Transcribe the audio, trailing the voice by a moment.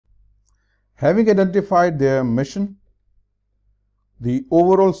Having identified their mission, the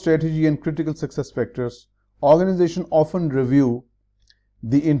overall strategy and critical success factors, organizations often review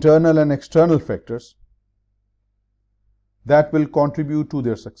the internal and external factors that will contribute to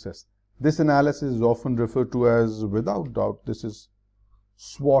their success. This analysis is often referred to as, without doubt, this is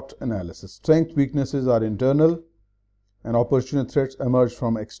SWOT analysis. Strengths, weaknesses are internal and opportunity threats emerge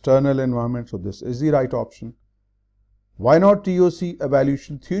from external environment. So this is the right option. Why not TOC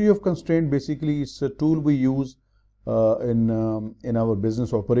evaluation? Theory of constraint basically is a tool we use in our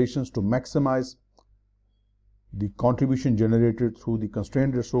business operations to maximize the contribution generated through the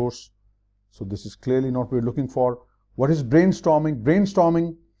constrained resource. So this is clearly not what we're looking for. What is brainstorming?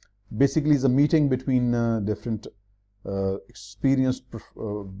 Brainstorming basically is a meeting between different experienced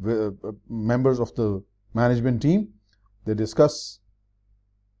members of the management team. They discuss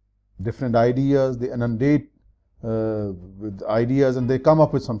different ideas, they inundate with ideas, and they come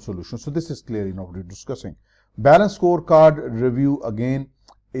up with some solutions. So this is clearly not what we're discussing. Balanced scorecard review again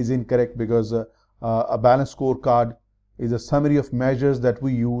is incorrect, because a balanced scorecard is a summary of measures that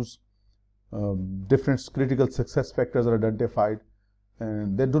we use. Different critical success factors are identified,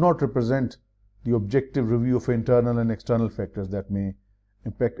 and they do not represent the objective review of internal and external factors that may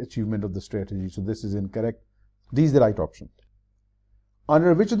impact achievement of the strategy. So this is incorrect. D is the right option.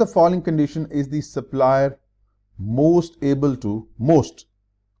 Under which of the following condition is the supplier most able to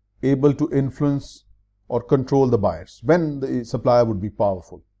influence or control the buyers? When the supplier would be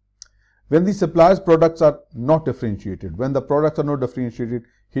powerful. When the supplier's products are not differentiated. When the products are not differentiated,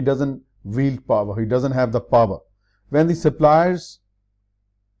 he doesn't wield power. He doesn't have the power. When the suppliers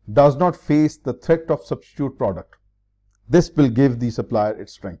does not face the threat of substitute product, this will give the supplier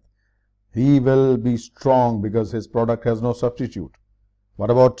its strength. He will be strong because his product has no substitute.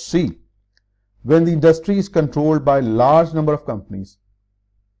 What about C? When the industry is controlled by large number of companies,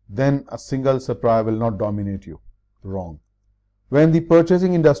 then a single supplier will not dominate you. Wrong. When the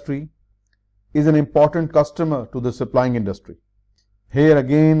purchasing industry is an important customer to the supplying industry, here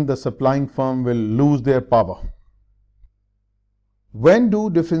again the supplying firm will lose their power. When do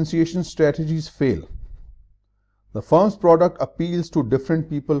differentiation strategies fail? The firm's product appeals to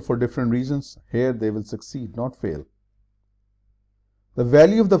different people for different reasons. Here they will succeed, not fail. The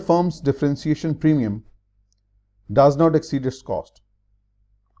value of the firm's differentiation premium does not exceed its cost.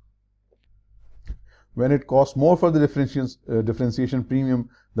 When it costs more for the differentiation premium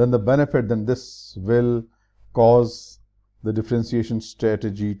than the benefit, then this will cause the differentiation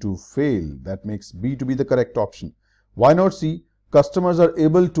strategy to fail. That makes B to be the correct option. Why not C? Customers are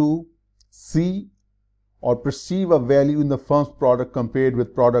able to see or perceive a value in the firm's product compared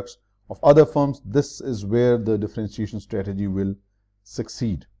with products of other firms. This is where the differentiation strategy will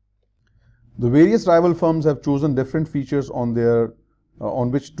succeed. The various rival firms have chosen different features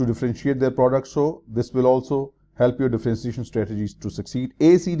on which to differentiate their products, so this will also help your differentiation strategies to succeed.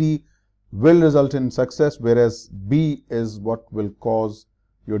 A, C, D will result in success, whereas B is what will cause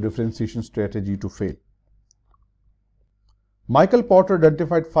your differentiation strategy to fail. Michael Porter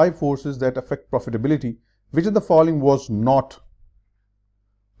identified 5 forces that affect profitability. Which of the following was not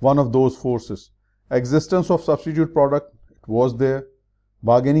one of those forces? Existence of substitute product, it was there.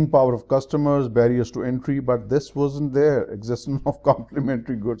 Bargaining power of customers, barriers to entry, but this wasn't there. Existence of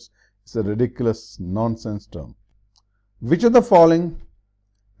complementary goods. It's a ridiculous nonsense term. Which of the following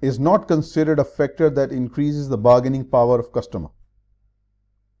is not considered a factor that increases the bargaining power of customer?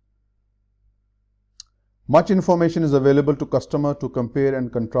 Much information is available to customer to compare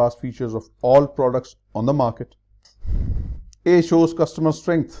and contrast features of all products on the market. A shows customer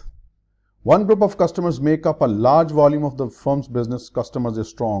strength. One group of customers make up a large volume of the firm's business. Customers are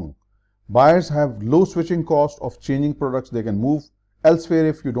strong. Buyers have low switching cost of changing products. They can move elsewhere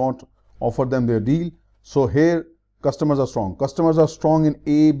if you don't offer them their deal. So here customers are strong. Customers are strong in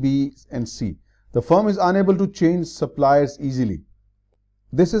A, B, and C. The firm is unable to change suppliers easily.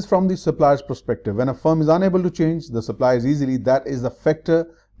 This is from the supplier's perspective. When a firm is unable to change the suppliers easily, that is the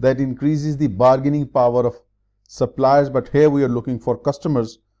factor that increases the bargaining power of suppliers. But here we are looking for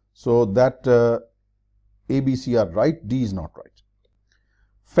customers. So that A, B, C are right, D is not right.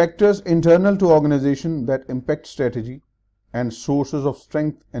 Factors internal to organization that impact strategy and sources of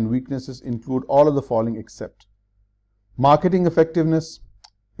strength and weaknesses include all of the following except: marketing effectiveness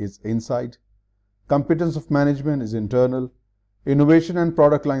is inside, competence of management is internal, innovation and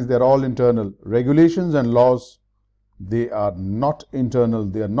product lines, they are all internal, regulations and laws, they are not internal,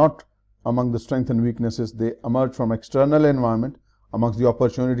 they are not among the strengths and weaknesses, they emerge from external environment. Amongst the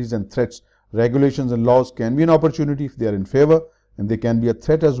opportunities and threats, regulations and laws can be an opportunity if they are in favor, and they can be a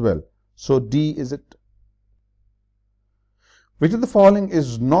threat as well. So D is it. Which of the following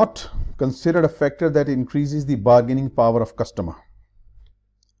is not considered a factor that increases the bargaining power of customer.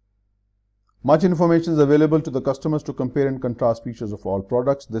 Much information is available to the customers to compare and contrast features of all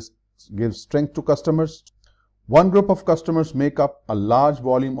products. This gives strength to customers. One group of customers make up a large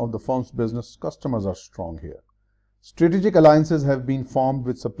volume of the firm's business. Customers are strong here. Strategic alliances have been formed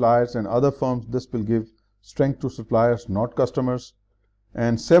with suppliers and other firms. This will give strength to suppliers, not customers.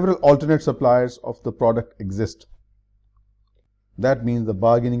 And several alternate suppliers of the product exist. That means the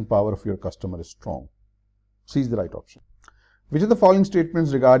bargaining power of your customer is strong. C is the right option. Which of the following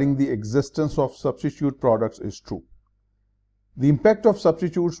statements regarding the existence of substitute products is true? The impact of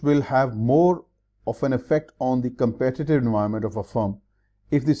substitutes will have more of an effect on the competitive environment of a firm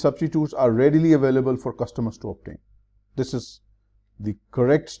if the substitutes are readily available for customers to obtain. This is the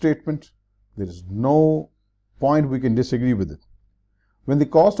correct statement. There is no point we can disagree with it. When the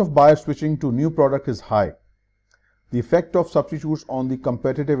cost of buyer switching to new product is high, the effect of substitutes on the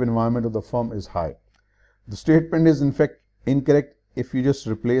competitive environment of the firm is high. The statement is in fact incorrect. If you just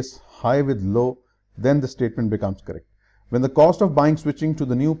replace high with low, then the statement becomes correct. When the cost of buying switching to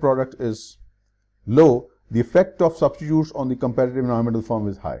the new product is low, the effect of substitutes on the competitive environment of the firm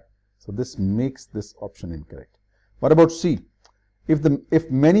is high. So this makes this option incorrect. What about C? If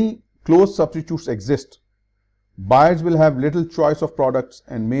many close substitutes exist, buyers will have little choice of products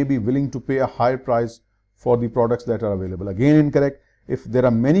and may be willing to pay a higher price for the products that are available. Again incorrect. If there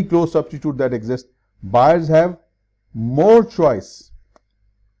are many close substitutes that exist, buyers have more choice,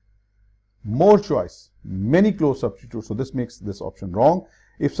 many close substitutes. So this makes this option wrong.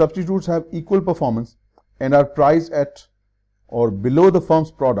 If substitutes have equal performance and are priced at or below the firm's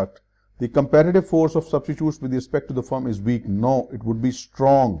product, the competitive force of substitutes with respect to the firm is weak. No, it would be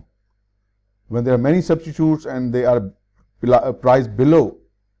strong. When there are many substitutes and they are priced below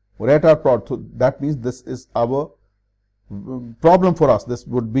or at our product, so that means this is our problem for us. This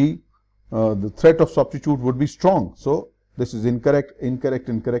would be the threat of substitute would be strong. So this is incorrect.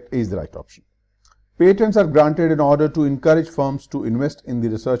 A is the right option. Patents are granted in order to encourage firms to invest in the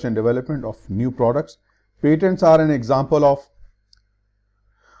research and development of new products. Patents are an example of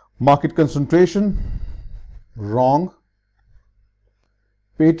market concentration. Wrong.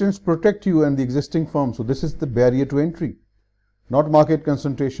 Patents protect you and the existing firm. So this is the barrier to entry. Not market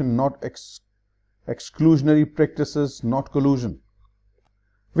concentration, not exclusionary practices, not collusion.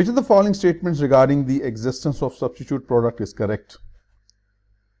 Which of the following statements regarding the existence of substitute product is correct?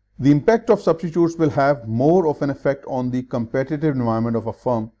 The impact of substitutes will have more of an effect on the competitive environment of a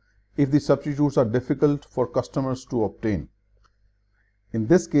firm if the substitutes are difficult for customers to obtain. In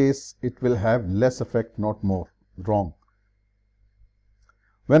this case, it will have less effect, not more. Wrong.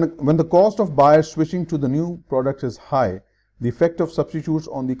 When the cost of buyers switching to the new product is high, the effect of substitutes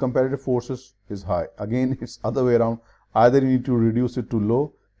on the competitive forces is high. Again, it's other way around. Either you need to reduce it to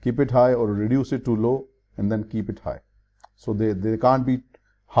low, keep it high, or reduce it to low and then keep it high. So they can't be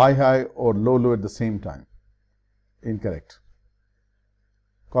high or low at the same time. Incorrect.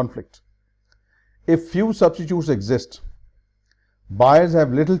 Conflict. If few substitutes exist, buyers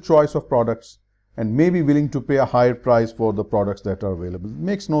have little choice of products and may be willing to pay a higher price for the products that are available. It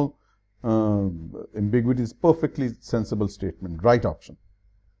makes no ambiguity. It's perfectly sensible statement. Right option.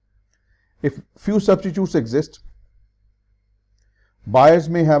 If few substitutes exist, buyers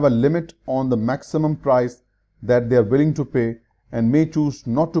may have a limit on the maximum price that they are willing to pay and may choose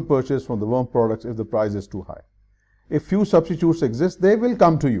not to purchase from the firm products if the price is too high. If few substitutes exist, they will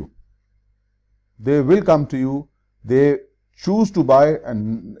come to you. They choose to buy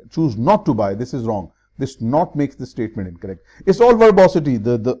and choose not to buy. This is wrong. This not makes the statement incorrect. It's all verbosity.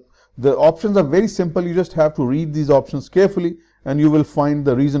 The options are very simple. You just have to read these options carefully and you will find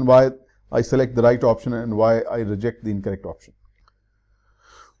the reason why I select the right option and why I reject the incorrect option.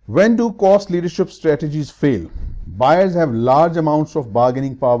 When do cost leadership strategies fail? Buyers have large amounts of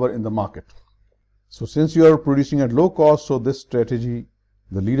bargaining power in the market. So since you are producing at low cost, so this strategy,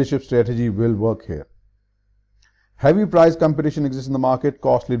 the leadership strategy, will work here. Heavy price competition exists in the market,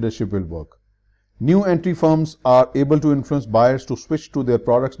 cost leadership will work. New entry firms are able to influence buyers to switch to their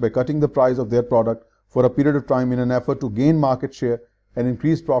products by cutting the price of their product for a period of time in an effort to gain market share and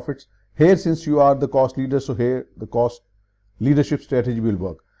increase profits. Here, since you are the cost leader, so here the cost leadership strategy will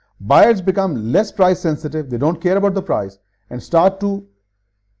work. Buyers become less price sensitive, they don't care about the price and start to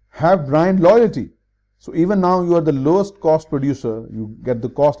have brand loyalty. So even now you are the lowest cost producer, you get the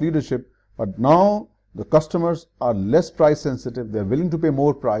cost leadership, but now the customers are less price sensitive, they are willing to pay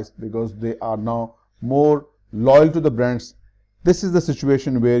more price because they are now more loyal to the brands. This is the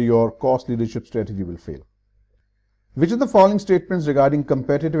situation where your cost leadership strategy will fail. Which of the following statements regarding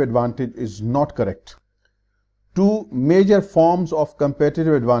competitive advantage is not correct? Two major forms of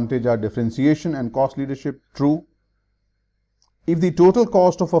competitive advantage are differentiation and cost leadership. True. If the total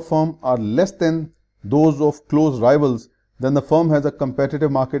cost of a firm are less than those of close rivals, then the firm has a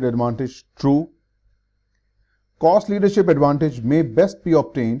competitive market advantage. True. Cost leadership advantage may best be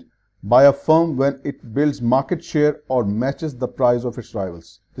obtained by a firm when it builds market share or matches the price of its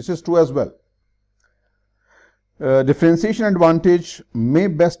rivals. This is true as well. Differentiation advantage may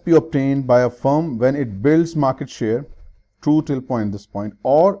best be obtained by a firm when it builds market share, true till this point,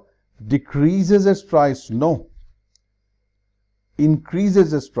 or decreases its price. No,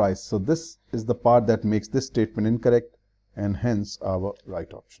 increases its price. So this is the part that makes this statement incorrect, and hence our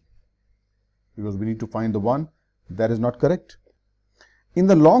right option, because we need to find the one that is not correct. In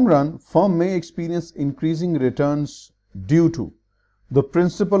the long run, firm may experience increasing returns due to the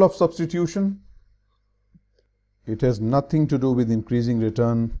principle of substitution. It has nothing to do with increasing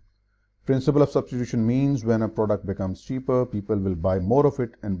return. Principle of substitution means when a product becomes cheaper, people will buy more of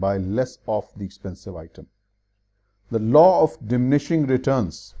it and buy less of the expensive item. The law of diminishing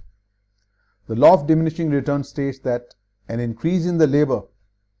returns. The law of diminishing returns states that an increase in the labor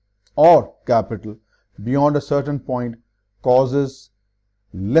or capital beyond a certain point causes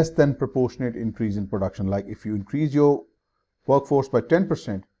less than proportionate increase in production. Like if you increase your workforce by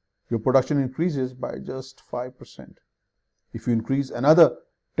 10%, your production increases by just 5%. If you increase another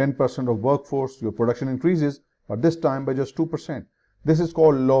 10% of workforce, your production increases, but this time by just 2%. This is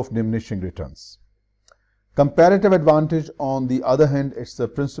called law of diminishing returns. Comparative advantage, on the other hand, it's the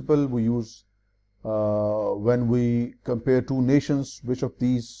principle we use when we compare two nations. Which of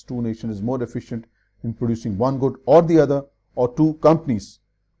these two nations is more efficient in producing one good or the other, or two companies?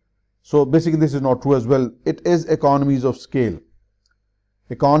 So basically this is not true as well. It is economies of scale.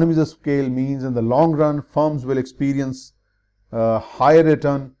 Economies of scale means in the long run, firms will experience higher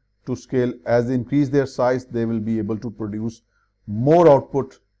return to scale. As they increase their size, they will be able to produce more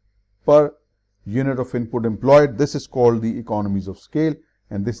output per unit of input employed. This is called the economies of scale,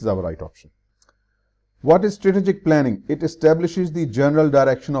 and this is our right option. What is strategic planning? It establishes the general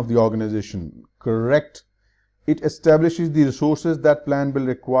direction of the organization. Correct. It establishes the resources that plan will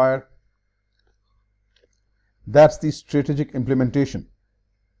require. That's the strategic implementation,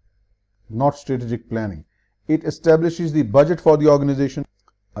 not strategic planning. It establishes the budget for the organization.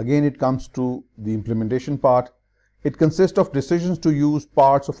 Again, it comes to the implementation part. It consists of decisions to use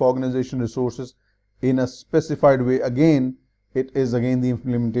parts of organization resources in a specified way. Again, it is the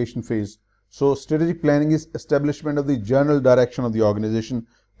implementation phase. So strategic planning is establishment of the general direction of the organization.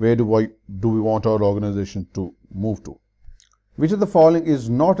 Where do we want our organization to move to? Which of the following is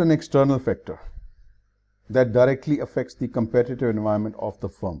not an external factor that directly affects the competitive environment of the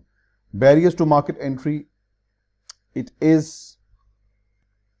firm? Barriers to market entry. It is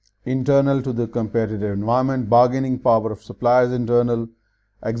internal to the competitive environment. Bargaining power of suppliers, internal.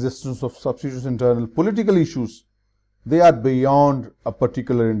 Existence of substitutes, internal. Political issues, they are beyond a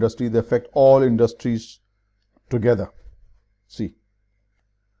particular industry. They affect all industries together. See.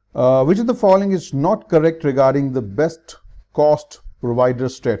 Which of the following is not correct regarding the best cost provider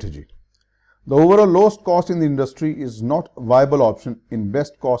strategy? The overall lowest cost in the industry is not a viable option in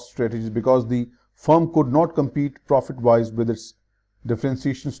best cost strategies because the firm could not compete profit-wise with its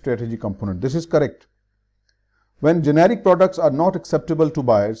differentiation strategy component. This is correct. When generic products are not acceptable to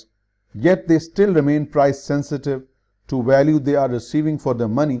buyers, yet they still remain price sensitive to value they are receiving for their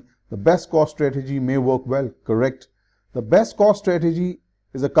money, the best cost strategy may work well. Correct. The best cost strategy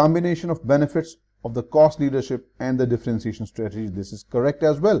is a combination of benefits of the cost leadership and the differentiation strategy. This is correct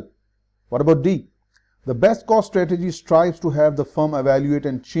as well. What about D? The best cost strategy strives to have the firm evaluate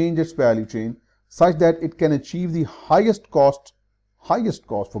and change its value chain such that it can achieve the highest cost,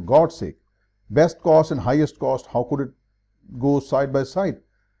 for God's sake. Best cost and highest cost, how could it go side by side?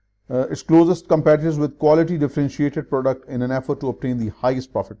 Its closest competitors with quality differentiated product in an effort to obtain the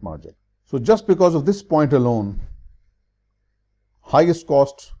highest profit margin. So just because of this point alone, highest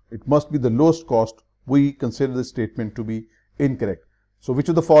cost, it must be the lowest cost, we consider this statement to be incorrect. So which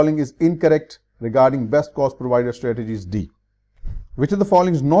of the following is incorrect regarding best cost provider strategies? D. Which of the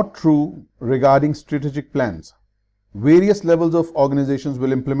following is not true regarding strategic plans? Various levels of organizations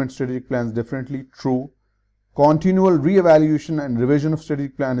will implement strategic plans differently. True. Continual re-evaluation and revision of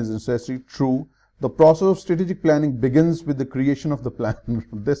strategic plan is necessary. True. The process of strategic planning begins with the creation of the plan.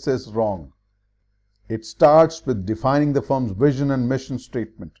 This is wrong. It starts with defining the firm's vision and mission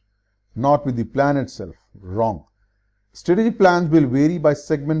statement, not with the plan itself. Wrong. Strategic plans will vary by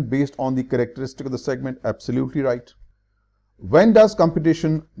segment based on the characteristic of the segment. Absolutely right. When does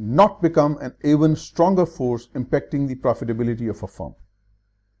competition not become an even stronger force impacting the profitability of a firm?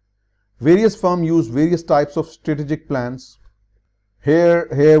 Various firms use various types of strategic plans. Here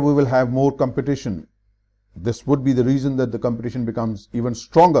we will have more competition. This would be the reason that the competition becomes even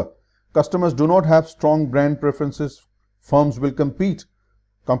stronger. Customers do not have strong brand preferences. Firms will compete.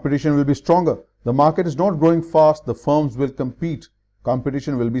 Competition will be stronger. The market is not growing fast. The firms will compete.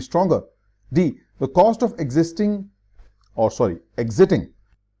 Competition will be stronger. D. The cost of exiting. The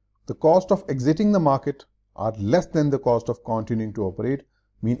cost of exiting the market are less than the cost of continuing to operate.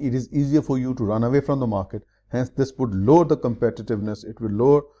 Mean it is easier for you to run away from the market. Hence, this would lower the competitiveness. It will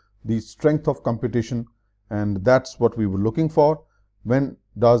lower the strength of competition, and that's what we were looking for. When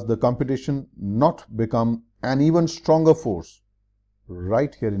does the competition not become an even stronger force?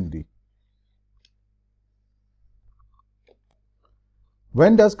 Right here in D.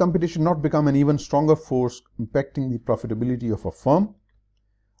 When does competition not become an even stronger force impacting the profitability of a firm?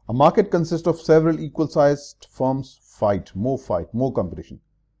 A market consists of several equal-sized firms. Fight, more competition.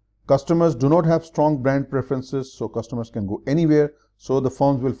 Customers do not have strong brand preferences, so customers can go anywhere, so the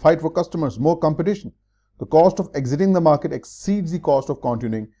firms will fight for customers, more competition. The cost of exiting the market exceeds the cost of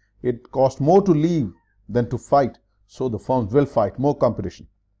continuing. It costs more to leave than to fight, so the firms will fight, more competition.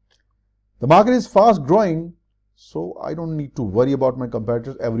 The market is fast growing, so I don't need to worry about my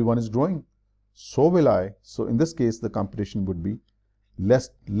competitors. Everyone is growing, so will I. So in this case, the competition would be less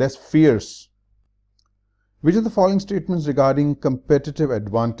fierce. Which of the following statements regarding competitive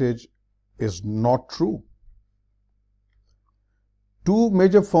advantage is not true? Two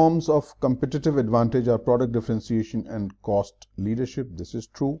major forms of competitive advantage are product differentiation and cost leadership. This is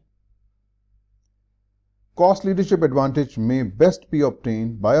true. Cost leadership advantage may best be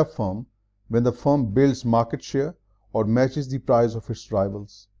obtained by a firm when the firm builds market share or matches the price of its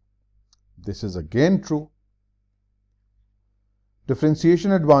rivals. This is again true.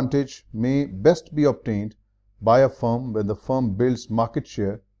 Differentiation advantage may best be obtained by a firm when the firm builds market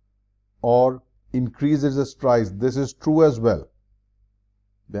share or increases its price. This is true as well.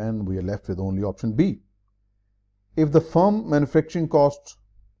 Then we are left with only option B. If the firm manufacturing costs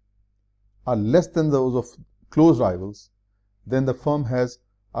are less than those of close rivals, then the firm has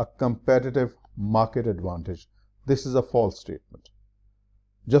a competitive market advantage. This is a false statement.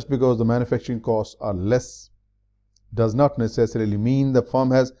 Just because the manufacturing costs are less does not necessarily mean the firm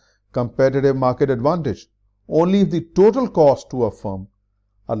has competitive market advantage. Only if the total cost to a firm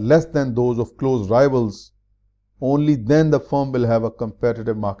are less than those of close rivals, only then the firm will have a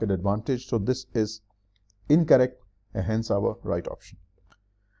competitive market advantage. So this is incorrect, and hence our right option.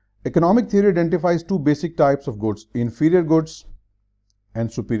 Economic theory identifies two basic types of goods: inferior goods and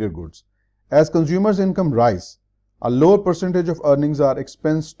superior goods. As consumers' income rise, a lower percentage of earnings are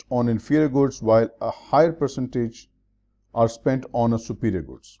expensed on inferior goods while a higher percentage are spent on superior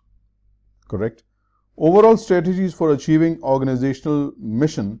goods. Correct? Overall strategies for achieving organizational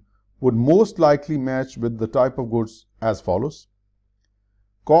mission would most likely match with the type of goods as follows.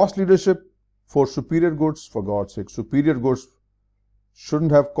 Cost leadership for superior goods. For God's sake, superior goods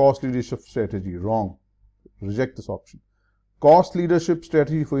shouldn't have cost leadership strategy. Wrong. Reject this option. Cost leadership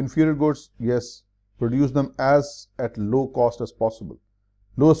strategy for inferior goods. Yes. Produce them as at low cost as possible.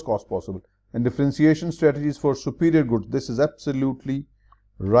 Lowest cost possible. And differentiation strategies for superior goods. This is absolutely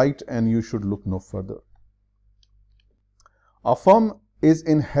right, and you should look no further. A firm is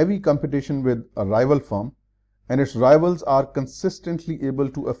in heavy competition with a rival firm, and its rivals are consistently able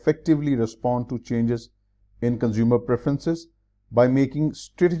to effectively respond to changes in consumer preferences by making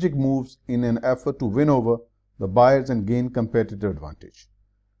strategic moves in an effort to win over the buyers and gain competitive advantage.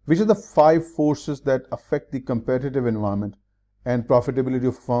 Which are the 5 forces that affect the competitive environment and profitability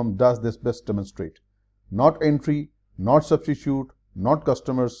of a firm does this best demonstrate? Not entry, not substitute, not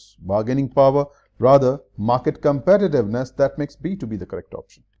customers' bargaining power, rather market competitiveness. That makes B to be the correct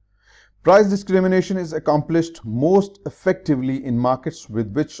option. Price discrimination is accomplished most effectively in markets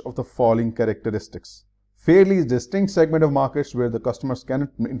with which of the following characteristics? Fairly distinct segment of markets where the customers cannot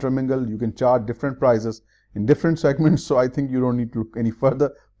intermingle. You can charge different prices in different segments, so I think you don't need to look any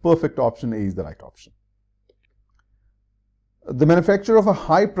further. Perfect option A is the right option. The manufacturer of a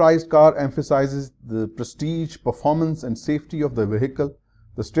high-priced car emphasizes the prestige, performance, and safety of the vehicle.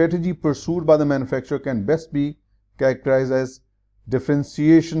 The strategy pursued by the manufacturer can best be characterized as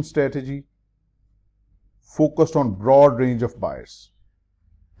differentiation strategy focused on broad range of buyers.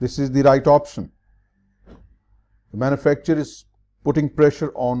 This is the right option. The manufacturer is putting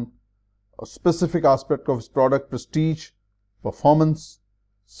pressure on a specific aspect of his product: prestige, performance,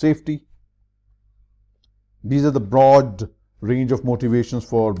 safety. These are the broad range of motivations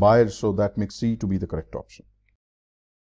for buyers, so that makes C to be the correct option.